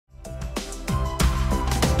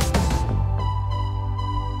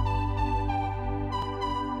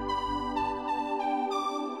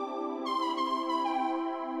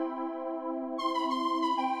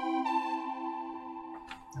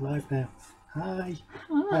live now. Hi.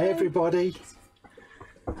 Hi everybody.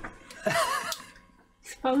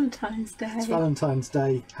 It's Valentine's Day. It's Valentine's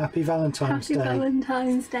Day. Happy Valentine's Day. Happy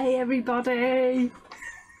Valentine's Day, everybody.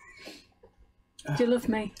 Do you love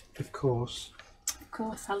me? Of course. Of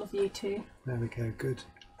course, I love you too. There we go, good.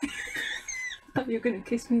 I thought you were going to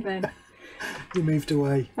kiss me then. You moved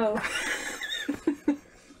away. Oh.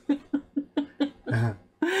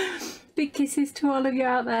 Big kisses to all of you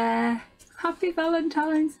out there. Happy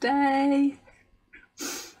Valentine's Day.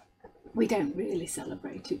 We don't really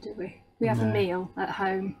celebrate it, do we? We have a meal at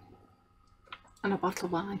home and a bottle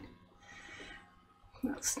of wine.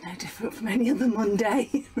 That's no different from any other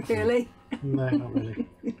Monday, really. No, not really.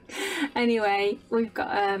 Anyway, we've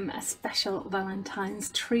got a special Valentine's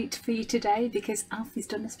treat for you today because Alfie's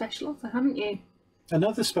done a special offer, haven't you?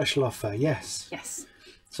 Another special offer, yes. Yes.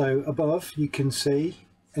 So above you can see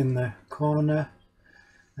in the corner,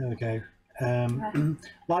 there we go,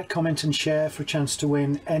 like, comment and share for a chance to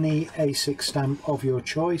win any A6 stamp of your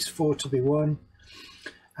choice, 4 to be won.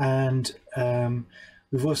 And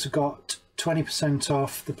we've also got 20%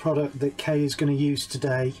 off the product that Kay is going to use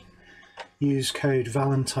today. Use code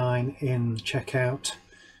Valentine in checkout,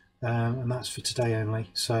 and that's for today only.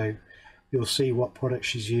 So you'll see what product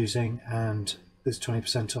she's using, and there's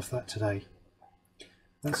 20% off that today.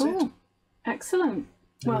 That's cool. It. Excellent.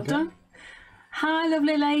 Well done. Hi,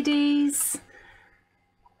 lovely ladies.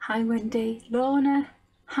 Hi, Wendy. Lorna.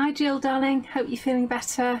 Hi, Jill, darling. Hope you're feeling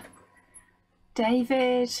better.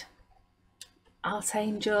 David.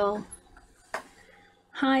 Archangel.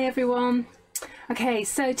 Hi, everyone. Okay,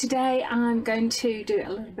 so today I'm going to do a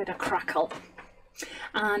little bit of crackle,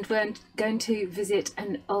 and we're going to visit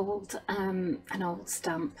an old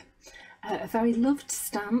stamp, a very loved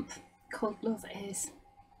stamp called Love Is.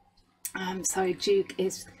 Sorry, Duke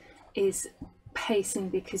is pacing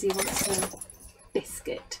because he wants a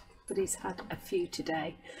biscuit, but he's had a few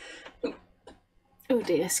today. Oh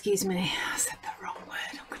dear, excuse me, I said the wrong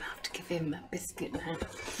word. I'm going to have to give him a biscuit now,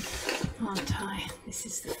 aren't I? This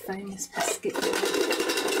is the famous biscuit.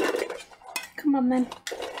 Come on then.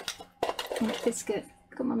 Biscuit.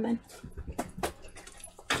 Come on then.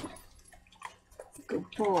 Good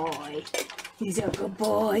boy. He's a good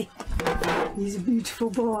boy. He's a beautiful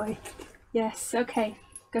boy. Yes, okay.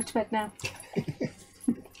 Go to bed now.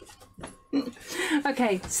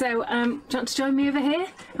 Okay, so do you want to join me over here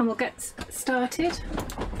and we'll get started?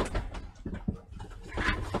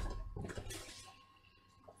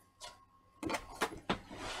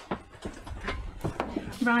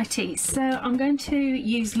 Righty, so I'm going to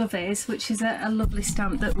use Love Is, which is a lovely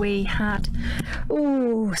stamp that we had,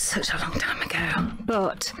 oh, such a long time ago.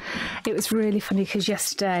 But it was really funny because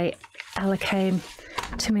yesterday Ella came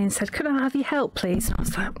to me and said, could I have your help, please? And I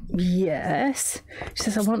was like, yes. She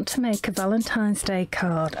says, I want to make a Valentine's Day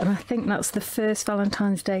card. And I think that's the first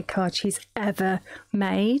Valentine's Day card she's ever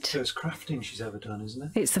made. First crafting she's ever done, isn't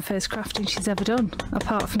it? It's the first crafting she's ever done,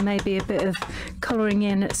 apart from maybe a bit of colouring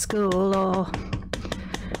in at school or,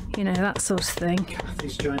 you know, that sort of thing.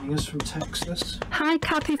 Kathy's joining us from Texas. Hi,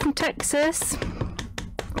 Kathy from Texas.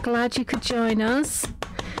 Glad you could join us.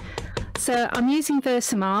 So I'm using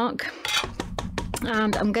Versamark,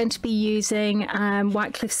 and I'm going to be using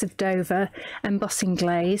White Cliffs of Dover embossing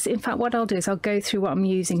glaze. In fact, what I'll do is I'll go through what I'm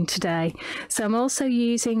using today. So I'm also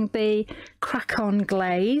using the crack-on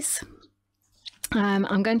glaze.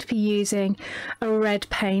 I'm going to be using a red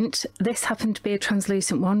paint. This happened to be a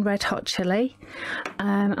translucent one, Red Hot Chili.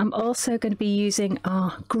 I'm also going to be using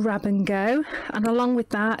our Grab and Go, and along with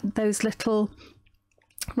that, those little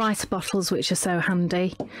writer bottles, which are so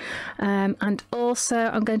handy. And also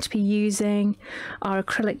I'm going to be using our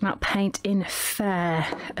acrylic matte paint in Fair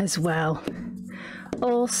as well.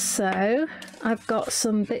 Also, I've got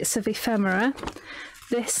some bits of ephemera.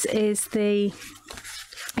 This is the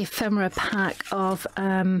ephemera pack of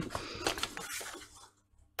I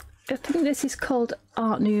think this is called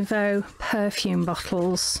Art Nouveau perfume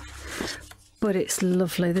bottles, but it's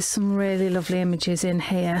lovely. There's some really lovely images in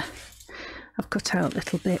here. I've cut out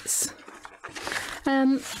little bits.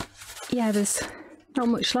 Yeah, there's not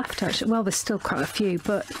much left actually. Well, there's still quite a few,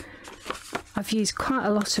 but I've used quite a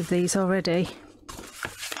lot of these already.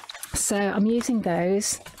 So I'm using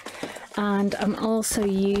those, and I'm also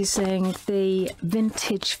using the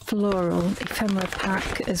Vintage Floral ephemera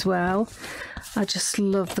pack as well. I just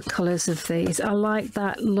love the colours of these. I like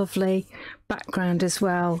that lovely background as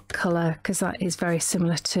well colour, because that is very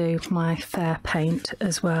similar to my Fair paint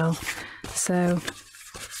as well. So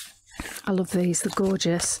I love these, they're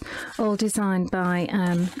gorgeous. All designed by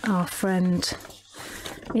our friend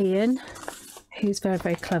Ian, who's very,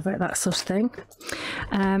 very clever at that sort of thing.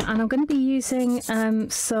 And I'm going to be using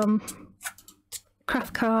some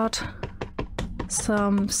craft card,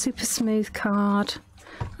 some super smooth card,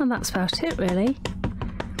 and that's about it really.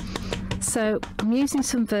 So I'm using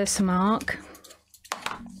some Versamark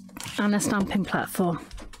and a stamping platform.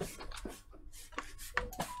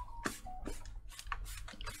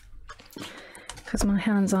 Because my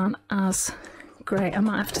hands aren't as great, I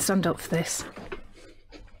might have to stand up for this.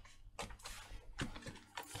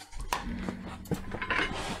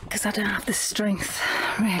 Because I don't have the strength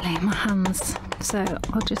really in my hands, so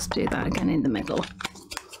I'll just do that again in the middle.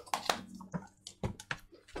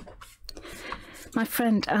 My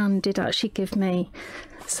friend Anne did actually give me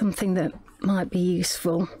something that might be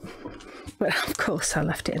useful, but of course I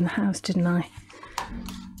left it in the house, didn't I?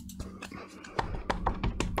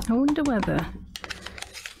 I wonder whether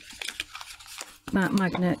that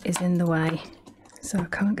magnet is in the way, so I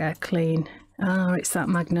can't get it clean. Oh, it's that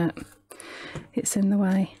magnet. It's in the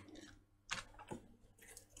way.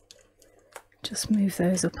 Just move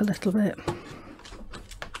those up a little bit.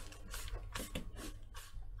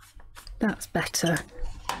 That's better.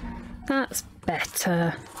 That's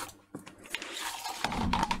better.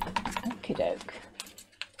 Okie doke.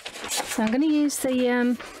 So I'm going to use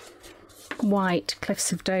the white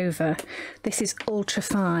Cliffs of Dover. This is ultra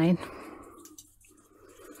fine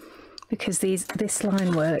because this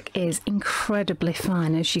line work is incredibly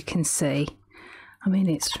fine, as you can see. I mean,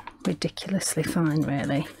 it's ridiculously fine,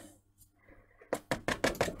 really.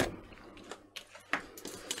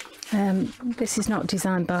 This is not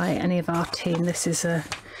designed by any of our team. This is a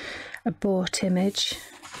bought image.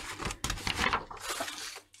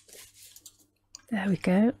 There we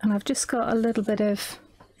go. And I've just got a little bit of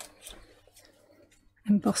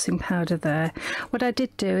embossing powder there. What I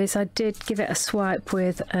did do is I did give it a swipe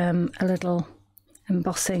with a little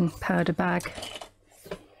embossing powder bag.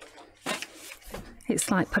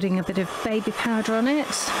 It's like putting a bit of baby powder on it.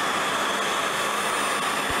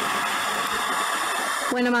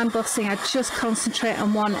 When I'm embossing, I just concentrate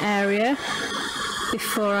on one area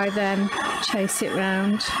before I then chase it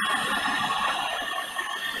round.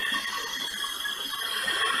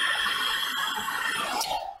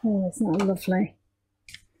 Oh, isn't that lovely?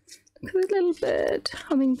 Look at the little bird,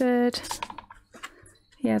 hummingbird.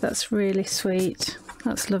 Yeah, that's really sweet.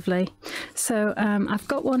 That's lovely. So I've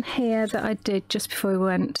got one here that I did just before we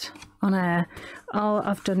went on air. All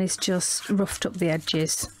I've done is just roughed up the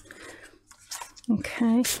edges.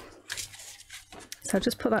 Okay, so I'll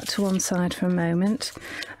just put that to one side for a moment.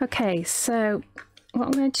 Okay, so what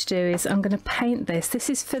I'm going to do is I'm going to paint this. This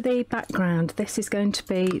is for the background. This is going to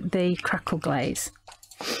be the crackle glaze.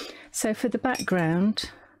 So for the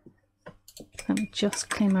background, let me just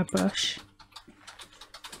clean my brush.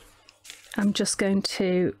 I'm just going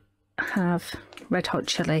to have red hot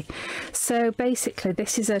chili. So basically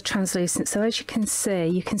this is a translucent, so as you can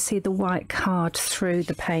see the white card through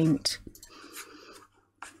the paint.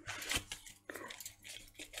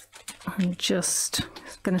 I'm just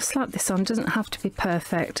going to slap this on. Doesn't have to be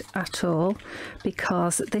perfect at all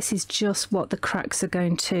because this is just what the cracks are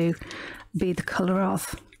going to be the colour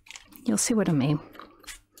of. You'll see what I mean.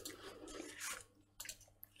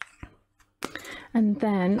 And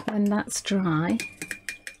then when that's dry,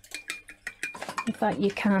 in fact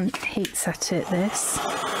you can heat set it this.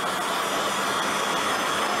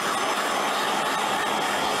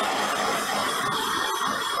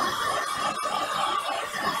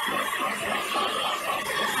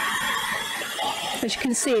 As you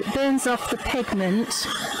can see, it burns off the pigment,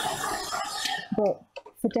 but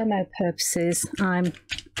for demo purposes I'm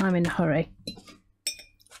in a hurry.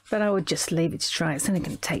 But I would just leave it to dry. It's only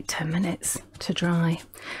going to take 10 minutes to dry.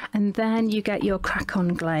 And then you get your crack-on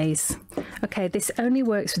glaze. Okay, this only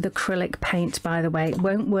works with acrylic paint, by the way. It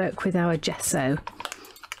won't work with our gesso.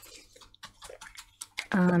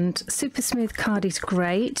 And super smooth card is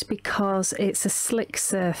great because it's a slick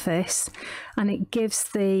surface and it gives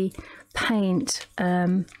the paint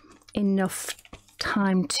enough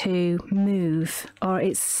time to move, or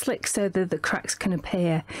it's slick so that the cracks can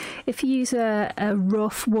appear. If you use a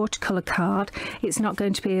rough watercolor card, it's not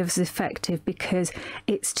going to be as effective because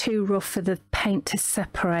it's too rough for the paint to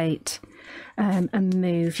separate and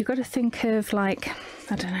move. You've got to think of, like,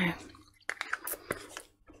 I don't know,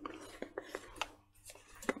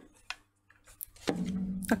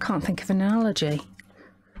 I can't think of an analogy.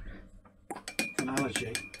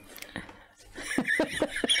 Analogy.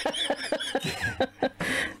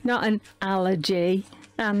 Not an allergy,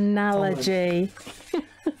 analogy.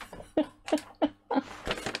 How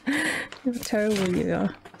terrible you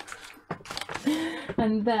are.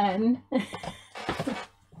 And then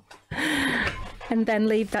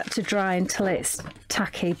leave that to dry until it's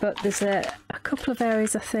tacky, but there's a couple of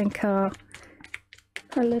areas I think are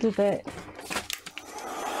a little bit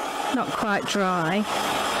not quite dry.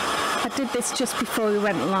 I did this just before we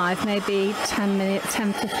went live, maybe 10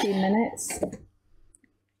 15 minutes.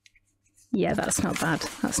 Yeah, that's not bad.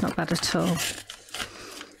 That's not bad at all.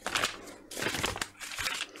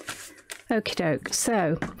 Okie doke.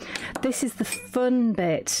 So this is the fun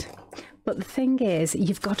bit. But the thing is,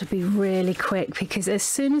 you've got to be really quick, because as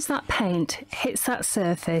soon as that paint hits that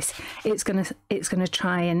surface, it's gonna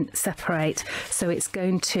try and separate. So it's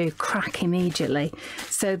going to crack immediately.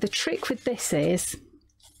 So the trick with this is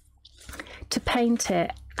to paint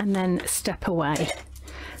it and then step away.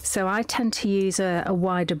 So I tend to use a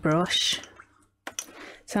wider brush.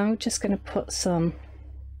 So I'm just going to put some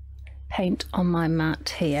paint on my mat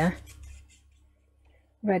here.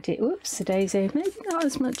 Ready, oops, a daisy, maybe not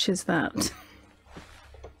as much as that.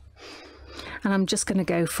 And I'm just going to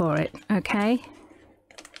go for it, okay?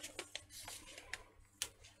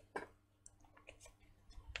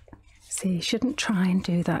 So you shouldn't try and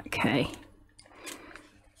do that, Kay.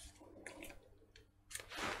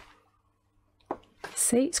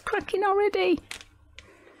 See, it's cracking already.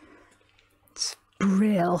 It's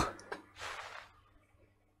brill.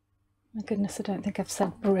 My goodness, I don't think I've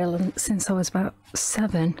said brill since I was about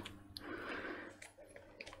 7.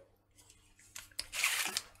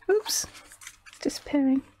 Oops,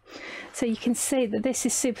 disappearing. So you can see that this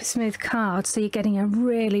is super smooth card, so you're getting a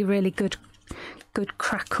really, really good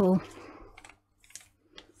crackle.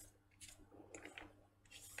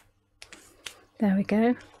 There we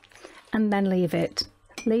go. And then leave it.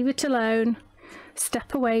 Leave it alone.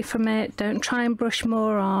 Step away from it. Don't try and brush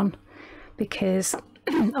more on, because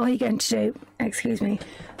all you're going to do, excuse me,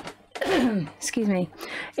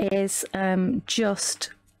 is just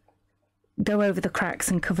go over the cracks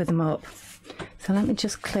and cover them up. So let me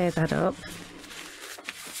just clear that up.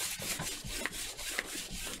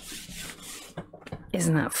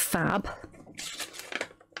 Isn't that fab?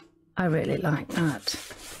 I really like that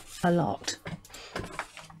a lot.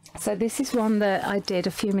 So this is one that I did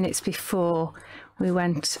a few minutes before we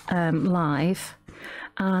went live,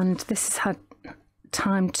 and this has had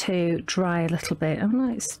time to dry a little bit. Oh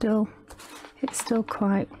no, it's still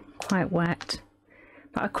quite wet,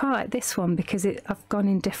 but I quite like this one because I've gone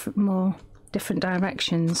in different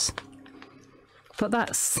directions. But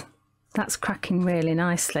that's cracking really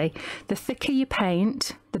nicely. The thicker you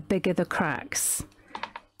paint, the bigger the cracks.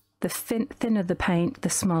 The thinner the paint, the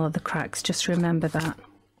smaller the cracks. Just remember that.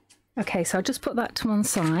 Okay, so I'll just put that to one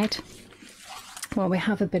side while we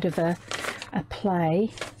have a bit of a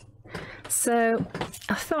play. So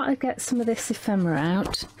I thought I'd get some of this ephemera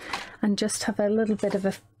out and just have a little bit of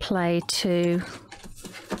a play to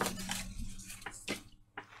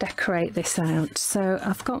decorate this out. So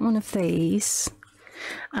I've got one of these,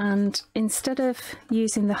 and instead of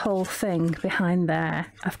using the whole thing behind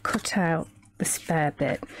there, I've cut out the spare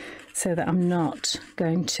bit so that I'm not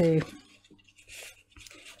going to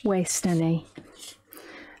waste any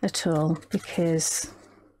at all, because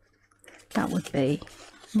that would be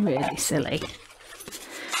really silly.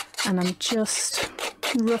 And I'm just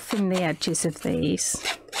roughing the edges of these.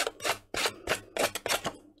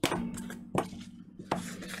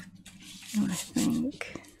 I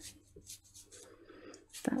think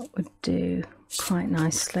that would do quite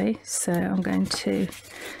nicely. So I'm going to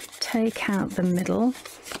take out the middle,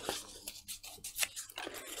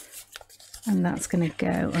 and that's going to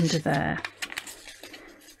go under there.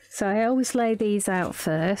 So I always lay these out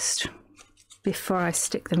first before I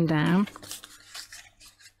stick them down.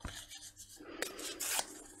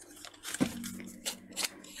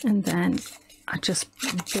 And then I just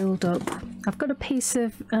build up. I've got a piece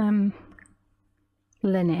of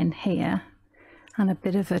linen here and a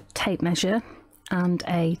bit of a tape measure and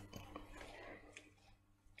a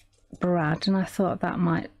brad, and I thought that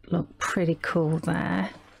might look pretty cool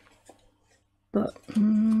there. But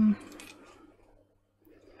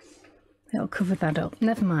it'll cover that up.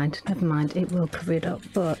 Never mind, it will cover it up,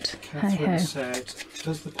 but hey ho. Said,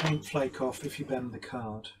 does the paint flake off if you bend the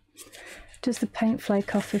card? Does the paint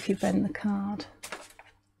flake off if you bend the card?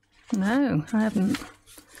 No, I haven't.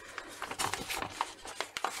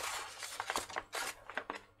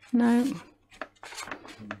 No,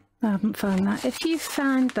 I haven't found that. If you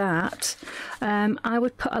find that, I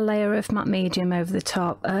would put a layer of matte medium over the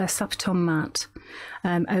top, Sapoton matte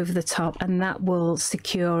over the top, and that will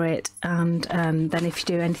secure it. And then if you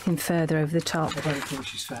do anything further over the top. I don't think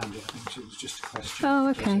she's found it. I think it was just a question. Oh,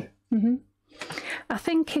 okay. I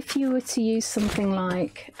think if you were to use something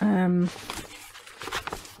like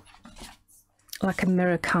like a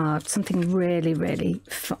mirror card, something really, really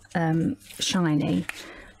shiny.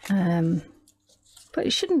 But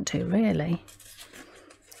it shouldn't do, really.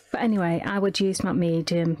 But anyway, I would use matte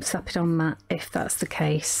medium, slap it on matte if that's the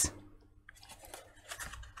case.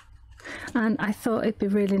 And I thought it'd be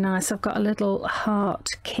really nice. I've got a little heart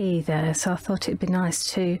key there, so I thought it'd be nice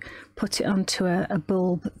to put it onto a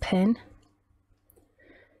bulb pin.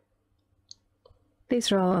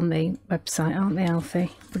 These are all on the website, aren't they,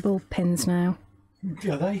 Alfie? The bulb pins now.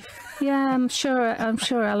 Are they? Yeah, I'm sure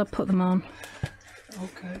Ella put them on.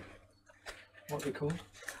 Okay. What are they called?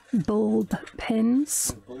 Bulb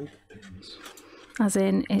pins. Bulb pins. As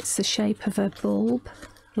in, it's the shape of a bulb,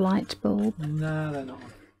 light bulb. No, they're not.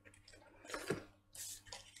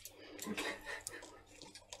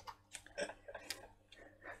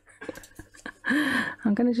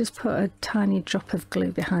 I'm going to just put a tiny drop of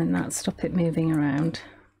glue behind that, stop it moving around.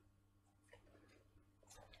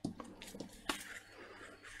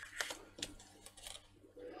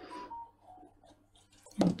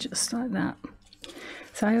 And just like that.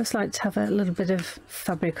 So I always like to have a little bit of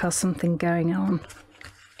fabric or something going on.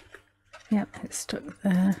 Yep, it's stuck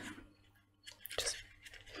there.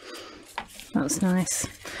 That's nice.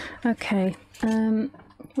 Okay,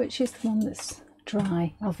 which is the one that's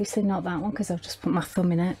dry? Obviously not that one, because I've just put my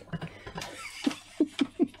thumb in it.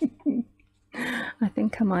 I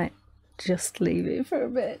think I might just leave it for a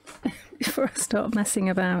bit before I start messing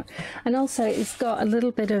about. And also it's got a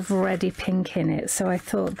little bit of reddy pink in it, so I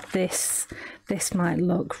thought this might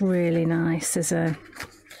look really nice as a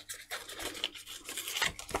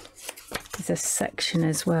section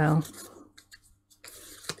as well.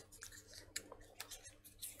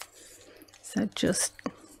 So just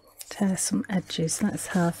tear some edges. Let's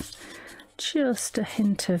have just a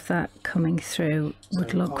hint of that coming through.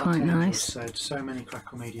 Would look quite nice. Said so many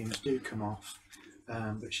crackle mediums do come off,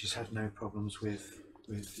 but she's had no problems with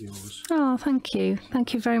yours. Oh, thank you.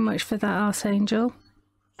 Thank you very much for that, Archangel.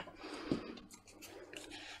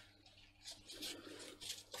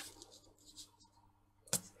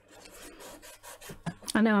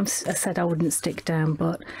 I know I said I wouldn't stick down,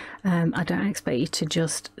 but I don't expect you to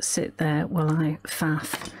just sit there while I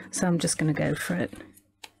faff, so I'm just going to go for it.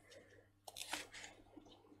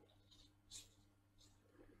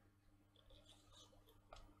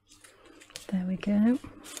 There we go.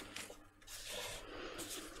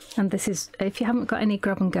 And this is, if you haven't got any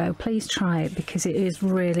grab and go, please try it, because it is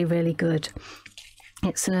really, really good.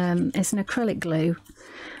 It's an acrylic glue,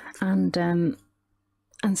 and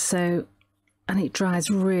it dries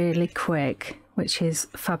really quick, which is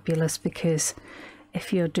fabulous, because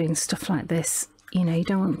if you're doing stuff like this, you know, you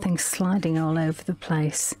don't want things sliding all over the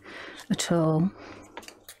place at all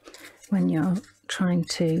when you're trying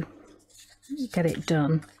to get it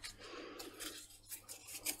done.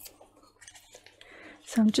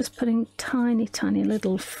 So I'm just putting tiny, tiny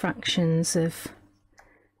little fractions of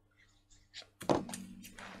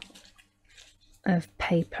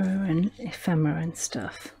paper and ephemera and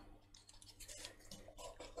stuff,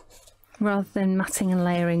 rather than matting and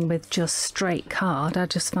layering with just straight card. I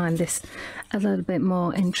just find this a little bit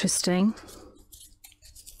more interesting.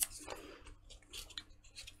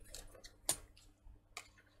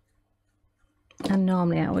 And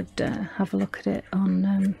normally I would have a look at it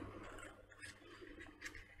on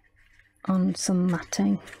some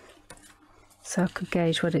matting, so I could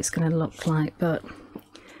gauge what it's going to look like, but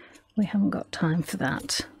we haven't got time for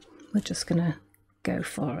that. We're just going to go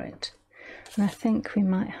for it. And I think we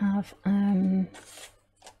might have,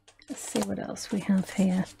 let's see what else we have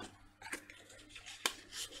here.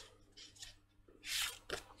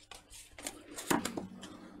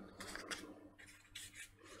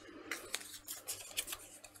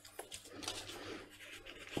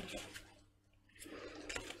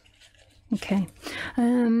 Okay,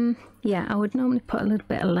 yeah, I would normally put a little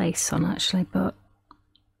bit of lace on actually, but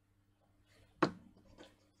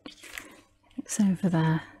it's over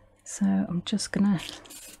there. So I'm just gonna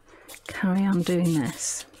carry on doing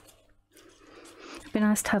this. It'd be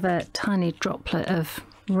nice to have a tiny droplet of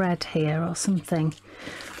red here or something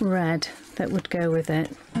red that would go with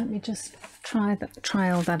it. Let me just try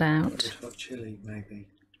all that out. Hot chili, maybe.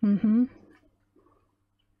 Mm-hmm.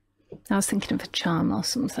 I was thinking of a charm or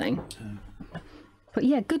something. But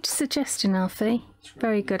yeah, good suggestion, Alfie.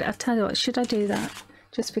 Very good. I tell you what, should I do that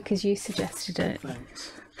just because you suggested it?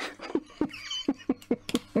 Thanks.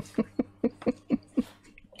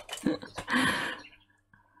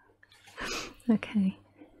 Okay.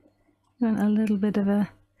 You want a little bit of a...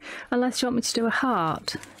 Unless you want me to do a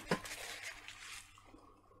heart.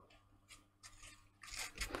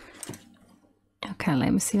 Okay,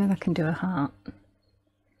 let me see if I can do a heart.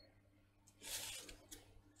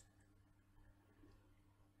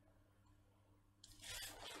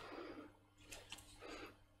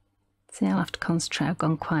 See, I'll have to concentrate. I've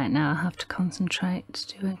gone quiet now. I'll have to concentrate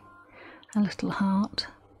to do a little heart.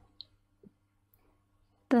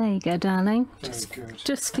 There you go, darling. Just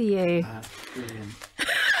for you. Brilliant.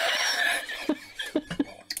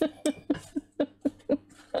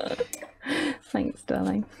 Thanks,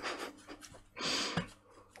 darling.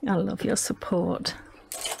 I love your support.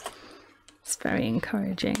 It's very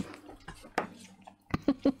encouraging.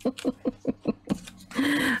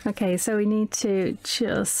 Okay, so we need to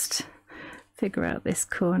just figure out this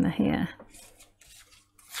corner here.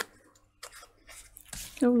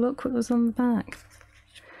 Oh, look what was on the back.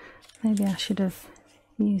 Maybe I should have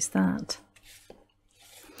used that.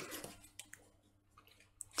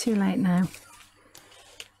 Too late now.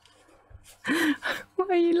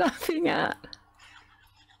 What are you laughing at?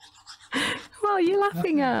 What are you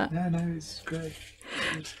laughing at? No, no, it's great.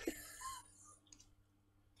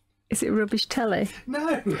 Is it rubbish telly?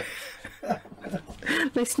 No!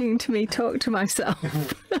 Listening to me talk to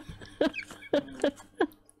myself.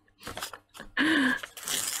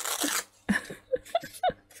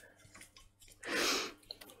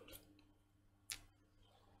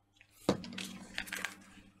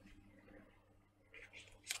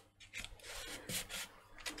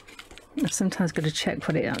 I've sometimes got to check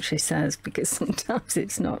what it actually says because sometimes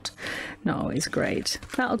it's not always great.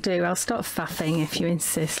 That'll do. I'll stop faffing if you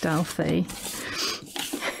insist, Alfie.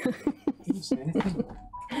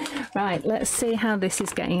 Right, let's see how this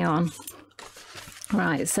is getting on.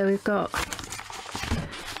 Right, so we've got...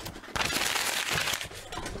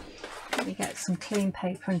 Let me get some clean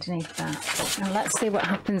paper underneath that. Now let's see what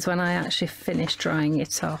happens when I actually finish drying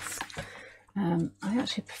it off. I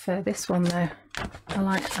actually prefer this one though. I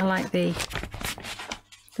like the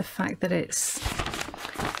fact that it's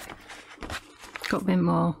got a bit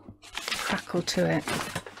more crackle to it.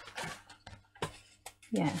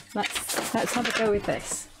 Yeah, let's have a go with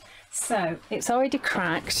this. So it's already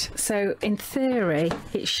cracked, so in theory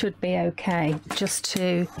it should be okay, just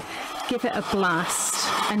to give it a blast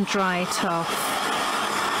and dry it off.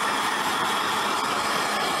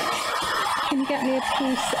 Can you get me a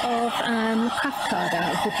piece of craft card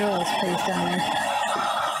out of the drawers, please, darling?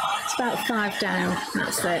 It's about 5 down,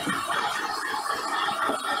 that's it.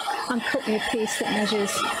 And cut me a piece that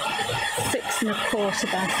measures 6 1/4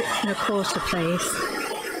 by 6 1/4, please.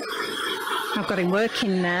 I've got him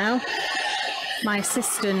working now. My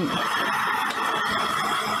assistant,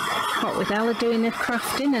 what with Ella doing the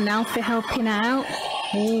crafting and Alfie helping out.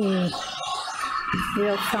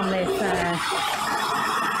 Real family affair.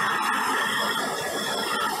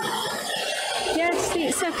 Yes,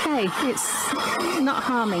 it's okay. It's not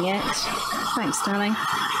harming it. Thanks, darling.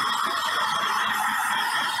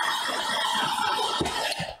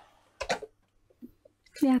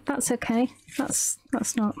 Yeah, that's okay. That's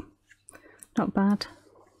not bad.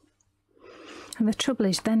 And the trouble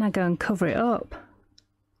is then I go and cover it up.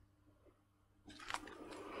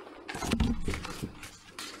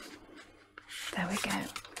 There we go.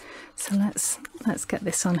 So let's get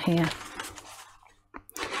this on here.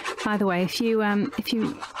 By the way, if you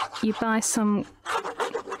buy some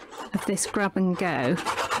of this grab and go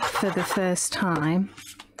for the first time,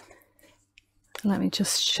 let me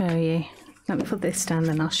just show you. Let me put this down,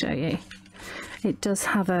 then I'll show you. It does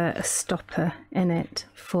have a stopper in it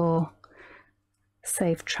for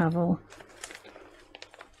safe travel.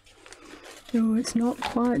 Oh, it's not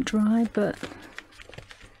quite dry, but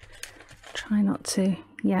try not to.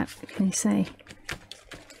 Yeah, can you see?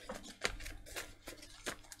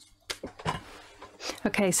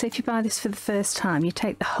 Okay, so if you buy this for the first time, you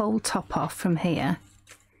take the whole top off from here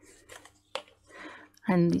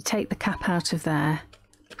and you take the cap out of there,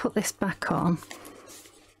 put this back on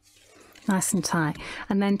nice and tight,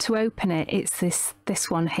 and then to open it, it's this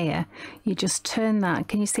one here. You just turn that.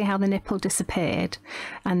 Can you see how the nipple disappeared?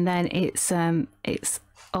 And then it's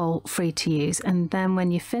all free to use, and then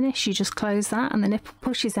when you finish you just close that and the nipple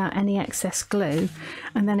pushes out any excess glue,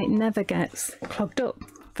 and then it never gets clogged up.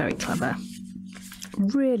 Very clever.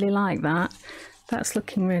 Really like that. That's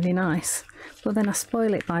looking really nice, but then I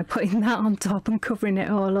spoil it by putting that on top and covering it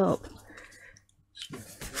all up.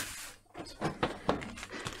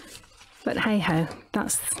 But hey ho,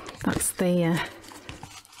 that's the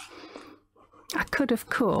I could of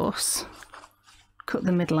course cut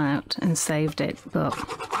the middle out and saved it, but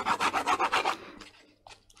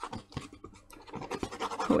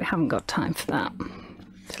we haven't got time for that,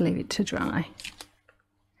 to leave it to dry.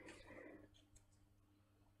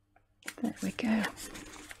 There we go.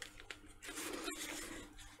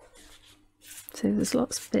 So there's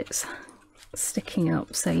lots of bits sticking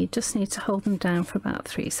up, so you just need to hold them down for about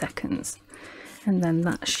 3 seconds, and then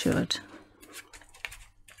that should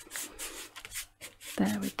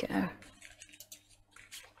There we go.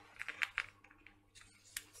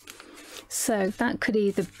 So that could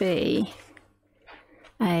either be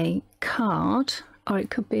a card or it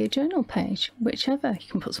could be a journal page, whichever. You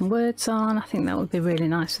can put some words on. I think that would be really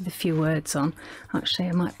nice with a few words on. Actually,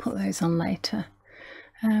 I might put those on later.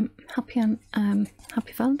 Happy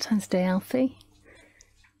Valentine's Day, Alfie.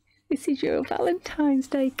 This is your Valentine's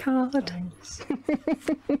Day card.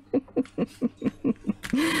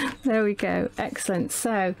 There we go. Excellent.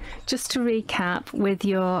 So just to recap with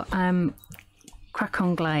your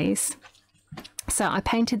crack-on glaze. So I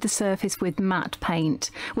painted the surface with matte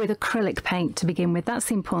paint, with acrylic paint to begin with. That's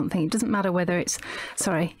the important thing. It doesn't matter whether it's,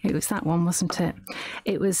 sorry, it was that one, wasn't it?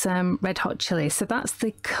 It was Red Hot Chili. So that's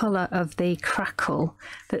the colour of the crackle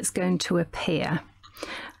that's going to appear.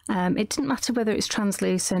 It didn't matter whether it's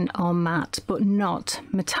translucent or matte, but not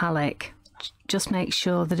metallic. Just make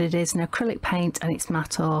sure that it is an acrylic paint and it's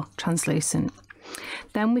matte or translucent.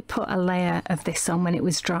 Then we put a layer of this on when it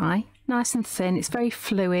was dry, nice and thin. It's very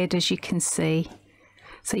fluid, as you can see.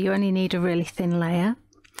 So you only need a really thin layer.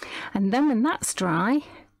 And then when that's dry,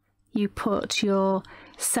 you put your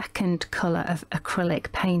second colour of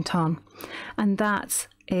acrylic paint on. And that's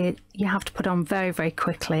it. You have to put on very, very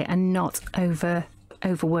quickly and not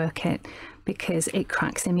overwork it, because it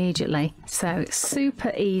cracks immediately. So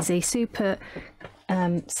super easy, super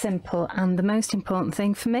simple, and the most important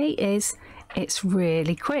thing for me is it's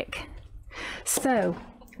really quick. So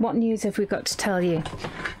what news have we got to tell you?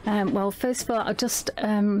 Well, first of all, I'll just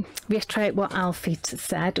reiterate what Alfie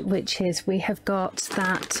said, which is we have got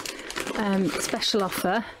that special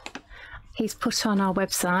offer he's put on our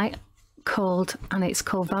website and it's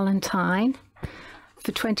called Valentine,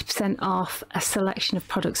 for 20% off a selection of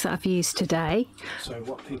products that I've used today. So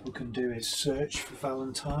what people can do is search for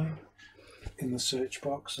Valentine in the search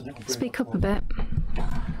box and it will bring Speak up a bit.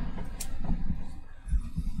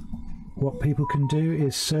 What people can do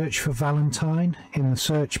is search for Valentine in the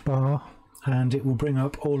search bar and it will bring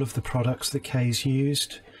up all of the products that Kay's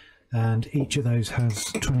used, and each of those has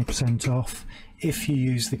 20% off if you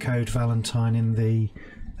use the code Valentine in the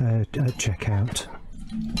checkout.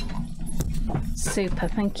 Super,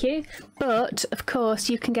 thank you. But of course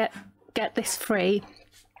you can get this free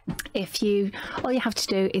if all you have to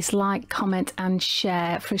do is like, comment and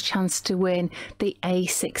share for a chance to win the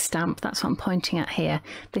A6 stamp. That's what I'm pointing at here.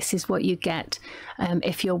 This is what you get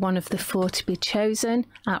if you're one of the 4 to be chosen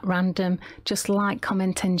at random. Just like,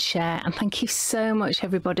 comment and share, and thank you so much,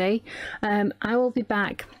 everybody. I will be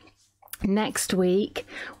back next week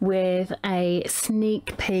with a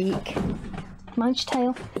sneak peek. Mind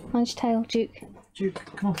your tail, Duke. Duke,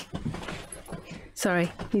 come on.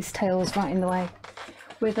 Sorry, his tail was right in the way.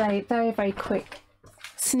 With a very, very quick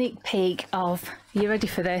sneak peek of, you ready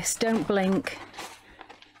for this? Don't blink.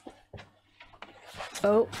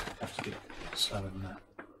 Oh. Have to be slower than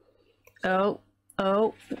that.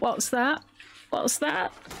 Oh, what's that? What's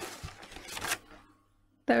that?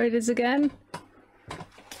 There it is again.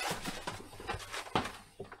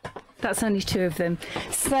 That's only 2 of them.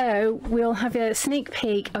 So we'll have a sneak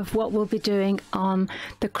peek of what we'll be doing on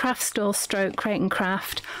the craft store / Create and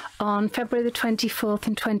Craft on February the 24th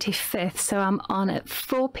and 25th. So I'm on at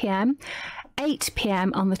 4 p.m, 8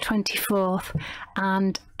 p.m. on the 24th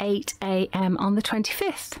and 8 a.m. on the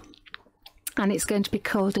 25th. And it's going to be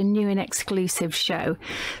called a new and exclusive show.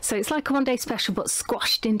 So it's like a one-day special but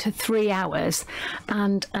squashed into 3 hours.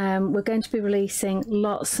 And we're going to be releasing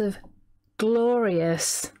lots of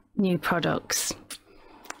glorious new products.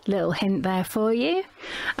 Little hint there for you.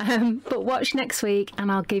 But watch next week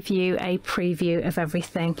and I'll give you a preview of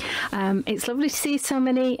everything. It's lovely to see so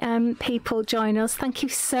many people join us. Thank you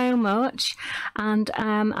so much, and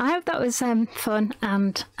I hope that was fun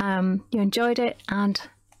and you enjoyed it, and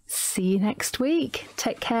see you next week.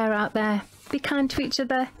 Take care out there. Be kind to each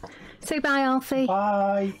other. Say bye, Alfie.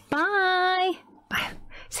 Bye. Bye. Bye.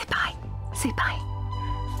 Say bye. Say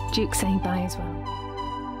bye. Duke's saying bye as well.